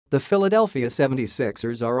The Philadelphia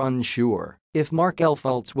 76ers are unsure if Markelle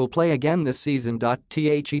Fultz will play again this season. The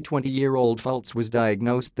 20-year-old Fultz was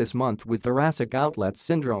diagnosed this month with thoracic outlet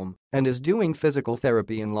syndrome and is doing physical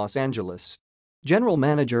therapy in Los Angeles. General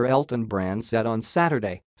manager Elton Brand said on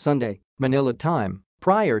Sunday, Manila time,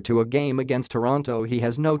 prior to a game against Toronto he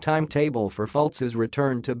has no timetable for Fultz's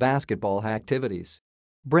return to basketball activities.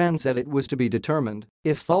 Brand said it was to be determined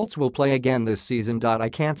if Fultz will play again this season. I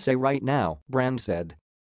can't say right now, Brand said.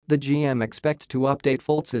 The GM expects to update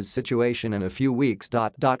Fultz's situation in a few weeks.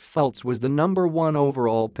 Fultz was the number 1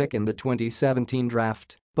 overall pick in the 2017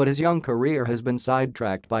 draft, but his young career has been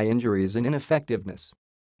sidetracked by injuries and ineffectiveness.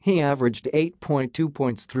 He averaged 8.2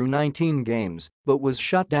 points through 19 games, but was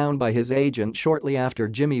shut down by his agent shortly after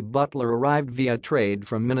Jimmy Butler arrived via trade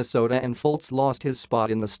from Minnesota and Fultz lost his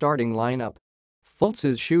spot in the starting lineup.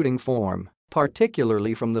 Fultz's shooting form,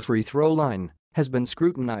 particularly from the free throw line, has been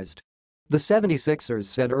scrutinized. The 76ers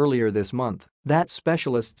said earlier this month that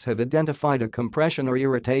specialists have identified a compression or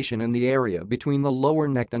irritation in the area between the lower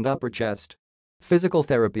neck and upper chest. Physical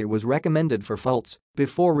therapy was recommended for Fultz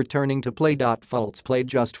before returning to play. Fultz played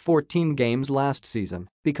just 14 games last season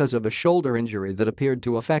because of a shoulder injury that appeared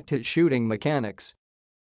to affect his shooting mechanics.